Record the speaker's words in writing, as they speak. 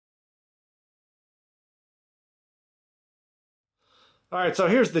All right, so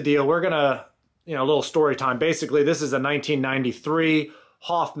here's the deal. We're gonna, a little story time. Basically, this is a 1993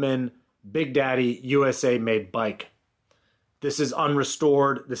 Hoffman Big Daddy USA made bike. This is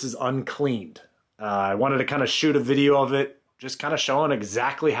unrestored. This is uncleaned. I wanted to kind of shoot a video of it, just kind of showing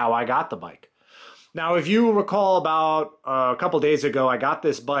exactly how I got the bike. Now, if you recall, about a couple days ago, I got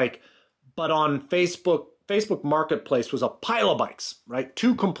this bike, but on Facebook Marketplace was a pile of bikes, right?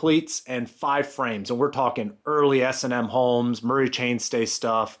 2 completes and 5 frames. And we're talking early S&M Homes, Murray Chainstay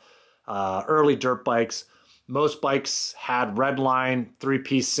stuff, early dirt bikes. Most bikes had Redline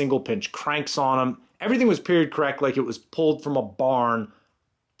 3-piece single pinch cranks on them. Everything was period correct, like it was pulled from a barn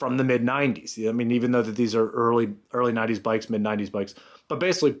from the mid-90s. I mean, even though that these are early 90s bikes, mid-90s bikes, but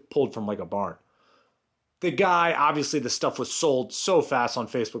basically pulled from like a barn. The guy, obviously the stuff was sold so fast on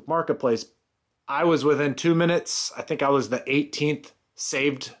Facebook Marketplace. I was within 2 minutes. I think I was the 18th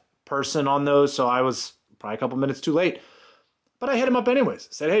saved person on those, so I was probably a couple minutes too late. But I hit him up anyways.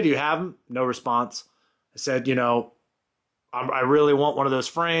 I said, hey, do you have them? No response. I said, I really want one of those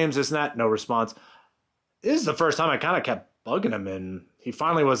frames, this and that. No response. This is the first time I kind of kept bugging him, and he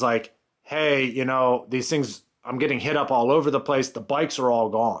finally was like, hey, these things, I'm getting hit up all over the place. The bikes are all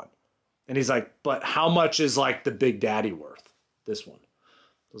gone. And he's like, but how much is like the Big Daddy worth, this one?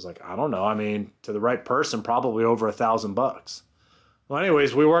 I was like, I don't know. I mean, to the right person, probably over $1,000. Well,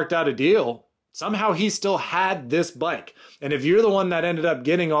 anyways, we worked out a deal. Somehow he still had this bike. And if you're the one that ended up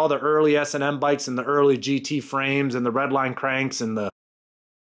getting all the early S&M bikes and the early GT frames and the Redline cranks and the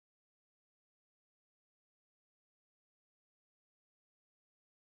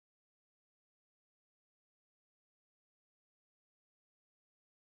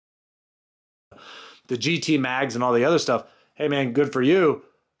GT mags and all the other stuff, hey man, good for you.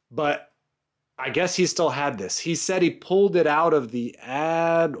 But I guess he still had this. He said he pulled it out of the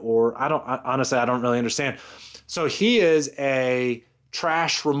ad, or honestly, I don't really understand. So he is a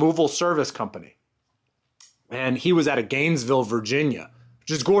trash removal service company. And he was at Gainesville, Virginia,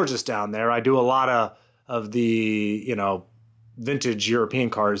 which is gorgeous down there. I do a lot of the, vintage European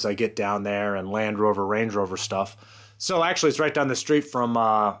cars I get down there, and Land Rover, Range Rover stuff. So actually it's right down the street from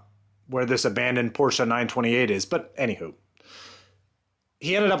where this abandoned Porsche 928 is. But anywho,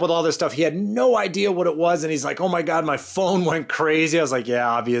 he ended up with all this stuff. He had no idea what it was. And he's like, oh my God, my phone went crazy. I was like, yeah,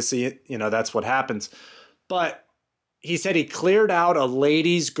 obviously, that's what happens. But he said he cleared out a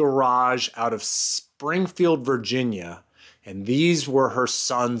lady's garage out of Springfield, Virginia. And these were her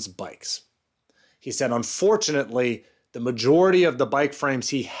son's bikes. He said, unfortunately, the majority of the bike frames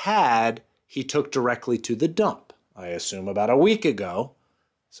he had, he took directly to the dump. I assume about a week ago.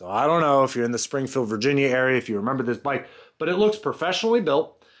 So I don't know if you're in the Springfield, Virginia area, if you remember this bike, but it looks professionally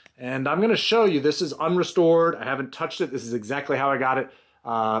built. And I'm going to show you, this is unrestored. I haven't touched it. This is exactly how I got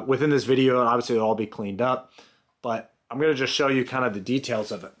it. Within this video, obviously it'll all be cleaned up, but I'm going to just show you kind of the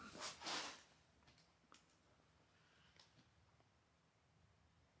details of it.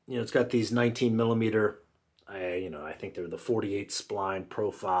 It's got these 19 millimeter, I think they're the 48 spline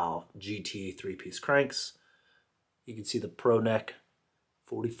profile GT 3-piece cranks. You can see the Pro Neck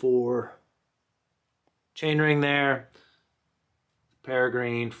 44 chainring there,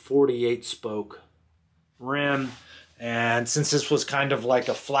 Peregrine 48 spoke rim. And since this was kind of like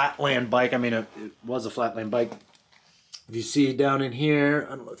a Flatland bike, it was a Flatland bike. If you see down in here,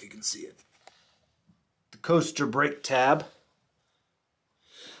 I don't know if you can see it, the coaster brake tab.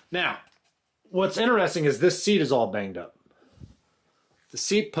 Now, what's interesting is this seat is all banged up. The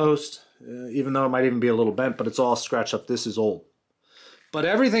seat post, even though it might even be a little bent, but it's all scratched up. This is old. But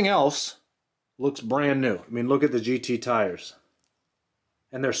everything else looks brand new. Look at the GT tires.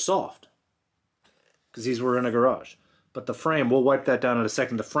 And they're soft, because these were in a garage. But the frame, we'll wipe that down in a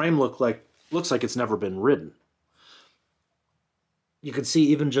second. The frame looks like it's never been ridden. You can see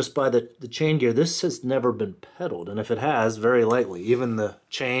even just by the chain gear, this has never been pedaled. And if it has, very lightly. Even the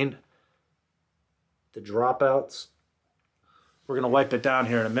chain, the dropouts. We're going to wipe it down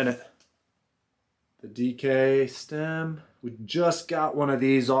here in a minute. The DK stem. We just got one of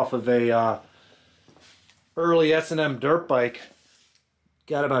these off of a early S&M dirt bike.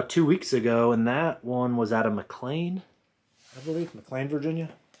 Got about 2 weeks ago, and that one was out of McLean, I believe, McLean, Virginia.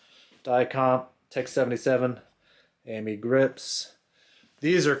 Die comp, Tech 77, AME grips.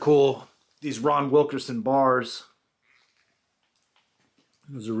 These are cool. These Ron Wilkerson bars.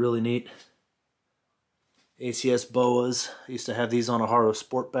 Those are really neat. ACS boas. I used to have these on a Haro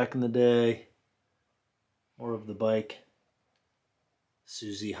Sport back in the day. More of the bike.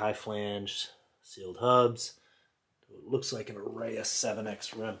 Suzy high flange sealed hubs. It looks like an Araya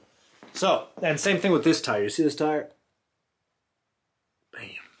 7X rim. So, and same thing with this tire. You see this tire? Bam.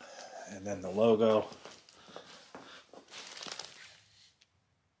 And then the logo.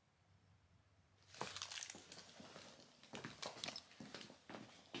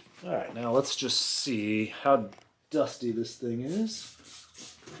 now let's just see how dusty this thing is.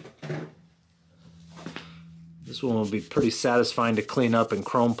 This one will be pretty satisfying to clean up and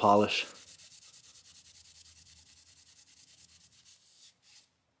chrome polish.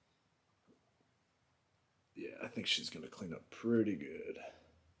 Yeah, I think she's going to clean up pretty good.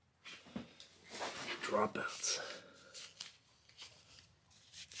 Dropouts.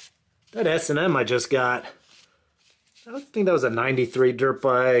 That S&M I just got, I think that was a 93 dirt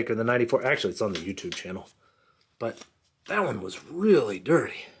bike or the 94. Actually, it's on the YouTube channel. But that one was really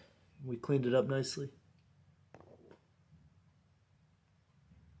dirty. We cleaned it up nicely.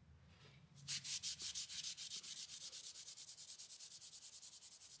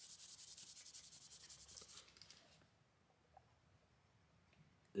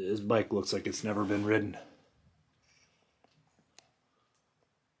 This bike looks like it's never been ridden.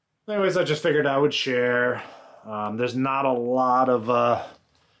 Anyways, I just figured I would share. There's not a lot of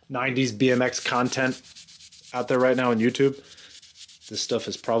 90s BMX content out there right now on YouTube. This stuff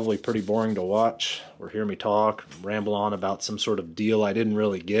is probably pretty boring to watch or hear me talk, ramble on about some sort of deal I didn't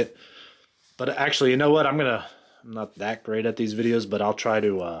really get. But actually, you know what? I'm not that great at these videos, but I'll try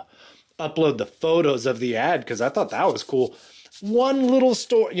to upload the photos of the ad because I thought that was cool. One little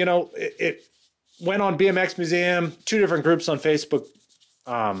story, you know, it went on BMX Museum, 2 different groups on Facebook,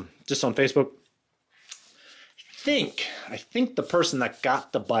 just on Facebook. I think the person that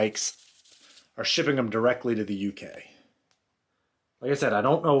got the bikes are shipping them directly to the UK. Like I said, I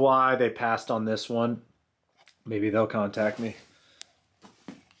don't know why they passed on this one. Maybe they'll contact me.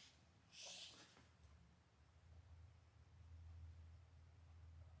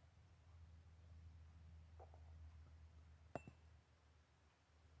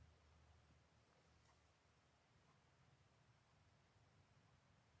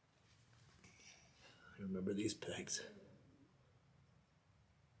 Remember these pegs.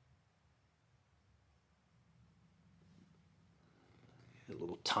 A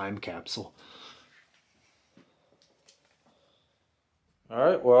little time capsule. All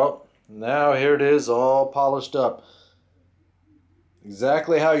right, well, now here it is, all polished up.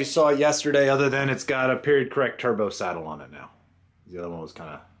 Exactly how you saw it yesterday, other than it's got a period correct turbo saddle on it now. The other one was kind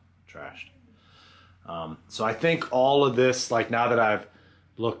of trashed. So I think all of this, like now that I've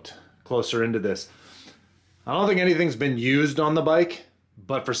looked closer into this, I don't think anything's been used on the bike,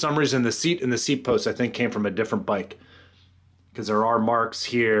 but for some reason the seat and the seat post I think came from a different bike, because there are marks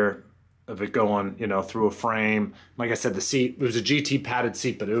here of it going, you know, through a frame. Like I said, the seat, it was a GT padded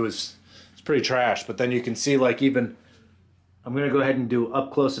seat, but it's pretty trash. But then you can see, like, even, I'm going to go ahead and do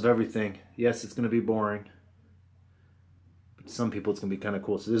up close of everything. Yes, it's going to be boring, but to some people it's going to be kind of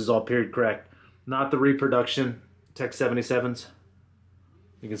cool. So this is all period correct, not the reproduction Tech 77s.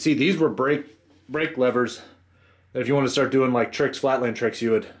 You can see these were brake levers that if you want to start doing like tricks, flatland tricks,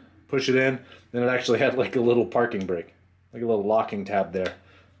 you would push it in. Then it actually had like a little parking brake, like a little locking tab there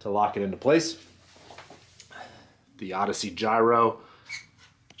to lock it into place. The Odyssey gyro,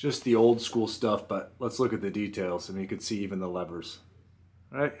 just the old school stuff, but let's look at the details and you can see even the levers.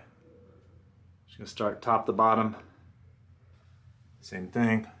 All right, just gonna start top to bottom. Same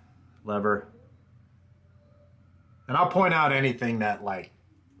thing, lever. And I'll point out anything that, like,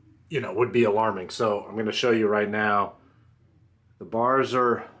 you know, would be alarming. So I'm going to show you right now. The bars,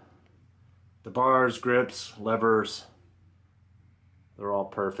 grips, levers, they're all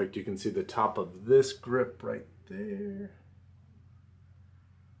perfect. You can see the top of this grip right there.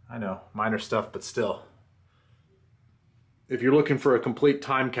 I know, minor stuff, but still. If you're looking for a complete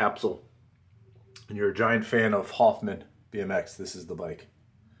time capsule and you're a giant fan of Hoffman BMX, this is the bike.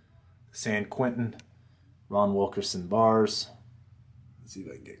 San Quentin, Ron Wilkerson bars. Let's see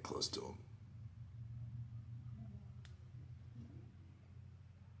if I can get close to them.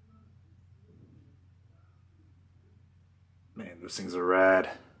 Man, those things are rad.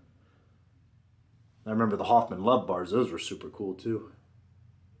 I remember the Hoffman Love bars. Those were super cool too.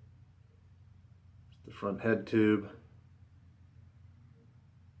 The front head tube.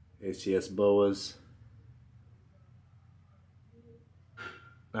 ACS boas.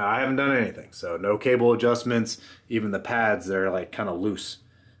 Now, I haven't done anything, so no cable adjustments. Even the pads, they're like kind of loose.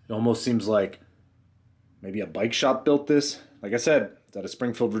 It almost seems like maybe a bike shop built this. Like I said, it's out of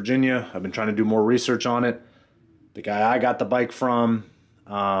Springfield, Virginia. I've been trying to do more research on it. The guy I got the bike from,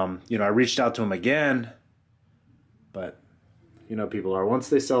 you know, I reached out to him again, but you know, people are, once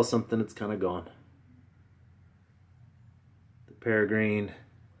they sell something, it's kind of gone. The Peregrine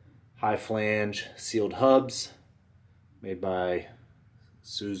high flange sealed hubs made by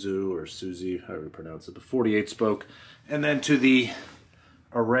Suzu or Suzy, however you pronounce it, the 48 spoke. And then to the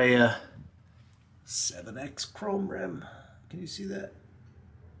Araya 7X chrome rim. Can you see that?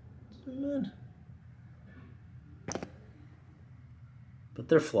 But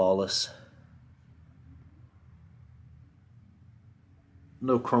they're flawless.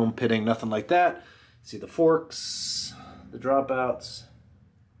 No chrome pitting, nothing like that. See the forks, the dropouts.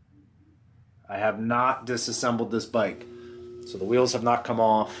 I have not disassembled this bike, so the wheels have not come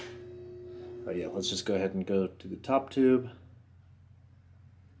off. But yeah, let's just go ahead and go to the top tube.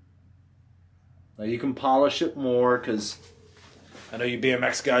 Now you can polish it more, because I know you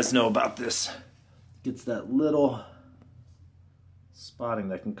BMX guys know about this. Gets that little spotting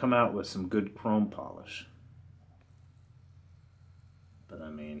that can come out with some good chrome polish. But I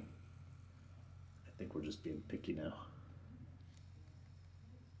mean, I think we're just being picky now.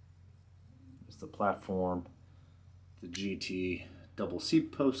 There's the platform, the GT double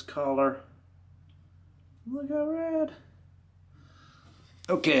seat post collar. Look how rad.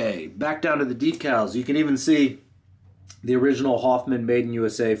 Okay, back down to the decals. You can even see the original Hoffman Made in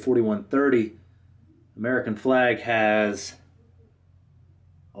USA 4130 American flag has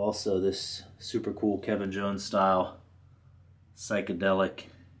also this super cool Kevin Jones style psychedelic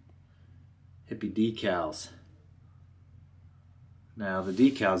hippie decals. Now the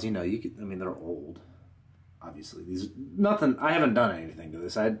decals, you know, you could, I mean, they're old. Obviously, these nothing. I haven't done anything to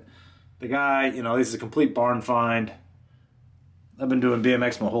this. The guy, you know, this is a complete barn find. I've been doing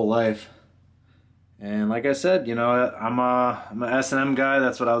BMX my whole life, and like I said, you know, I'm a S&M guy.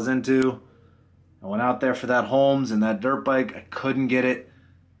 That's what I was into. I went out there for that Holmes and that dirt bike. I couldn't get it.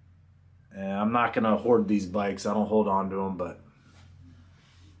 And I'm not gonna hoard these bikes. I don't hold on to them, but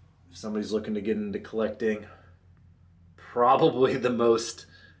if somebody's looking to get into collecting, probably the most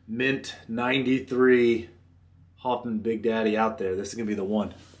mint 93 Hoffman Big Daddy out there, this is gonna be the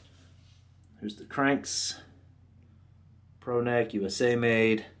one. Here's the cranks. Pro neck, USA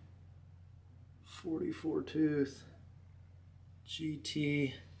made. 44 tooth.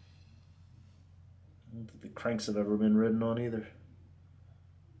 GT. I don't think the cranks have ever been ridden on either.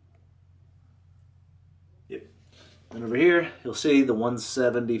 Yep. And over here, you'll see the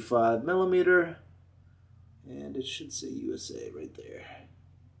 175 millimeter. And it should say USA right there.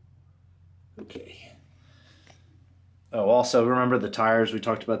 Okay. Oh, also, remember the tires? We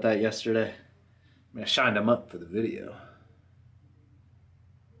talked about that yesterday. I mean, I shined them up for the video.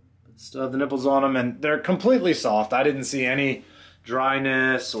 But still have the nipples on them, and they're completely soft. I didn't see any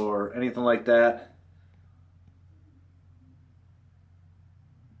dryness or anything like that.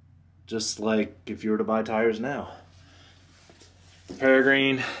 Just like if you were to buy tires now.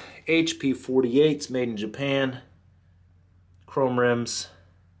 Peregrine HP 48s made in Japan. Chrome rims.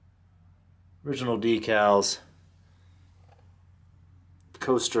 Original decals.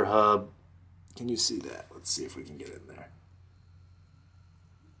 Coaster hub. Can you see that? Let's see if we can get in there.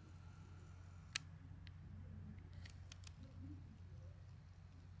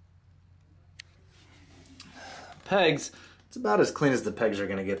 Pegs. It's about as clean as the pegs are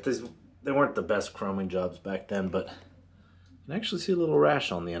going to get. They weren't the best chroming jobs back then, but you can actually see a little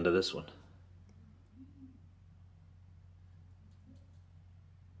rash on the end of this one.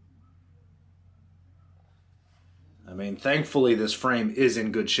 I mean, thankfully this frame is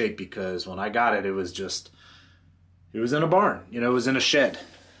in good shape, because when I got it, it was in a barn. You know, it was in a shed.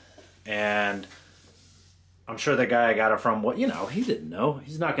 And I'm sure the guy I got it from, you know, he didn't know.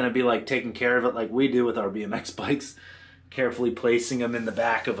 He's not going to be like taking care of it like we do with our BMX bikes, carefully placing them in the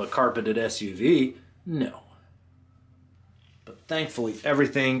back of a carpeted SUV. No. But thankfully,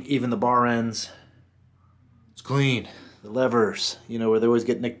 everything, even the bar ends, it's clean. The levers, you know, where they always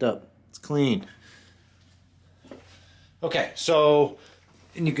get nicked up, it's clean. Okay, so,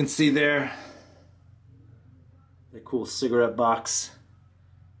 and you can see there, the cool cigarette box,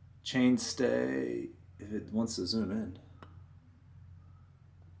 chainstay, if it wants to zoom in.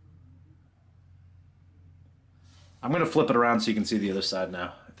 I'm going to flip it around so you can see the other side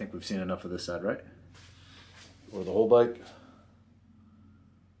now. I think we've seen enough of this side, right? Or the whole bike.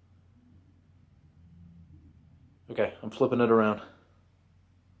 Okay, I'm flipping it around.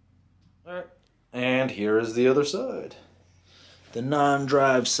 All right, and here is the other side. The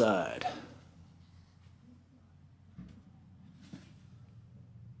non-drive side.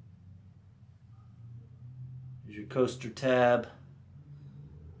 Here's your coaster tab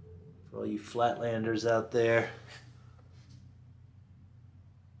for all you Flatlanders out there.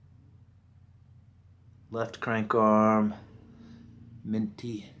 Left crank arm,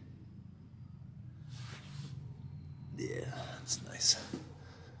 minty. Yeah, that's nice.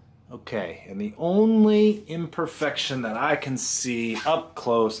 Okay, and the only imperfection that I can see up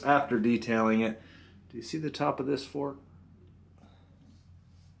close after detailing it, do you see the top of this fork?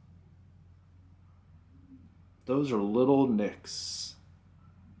 Those are little nicks.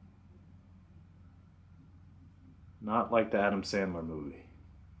 Not like the Adam Sandler movie.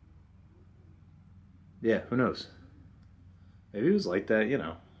 Yeah, who knows? Maybe it was like that, you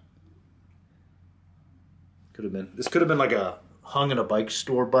know. Could have been. This could have been like a hung in a bike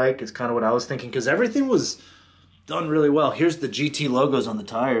store bike, is kind of what I was thinking, because everything was done really well. Here's the GT logos on the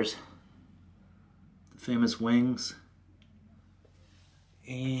tires. The famous wings.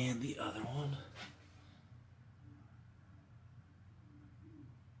 And the other one.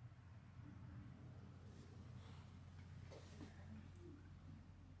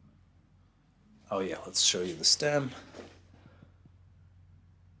 Oh yeah, let's show you the stem.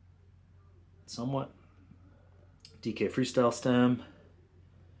 Somewhat. DK Freestyle stem.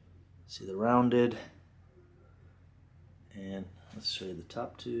 See the rounded. And let's show you the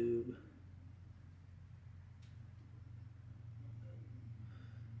top tube.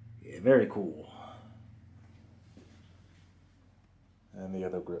 Yeah, very cool. And the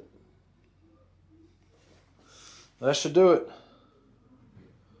other grip. That should do it.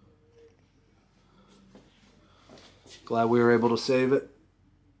 Glad we were able to save it.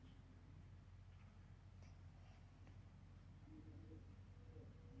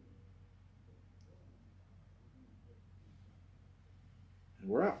 And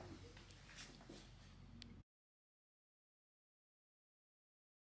we're out.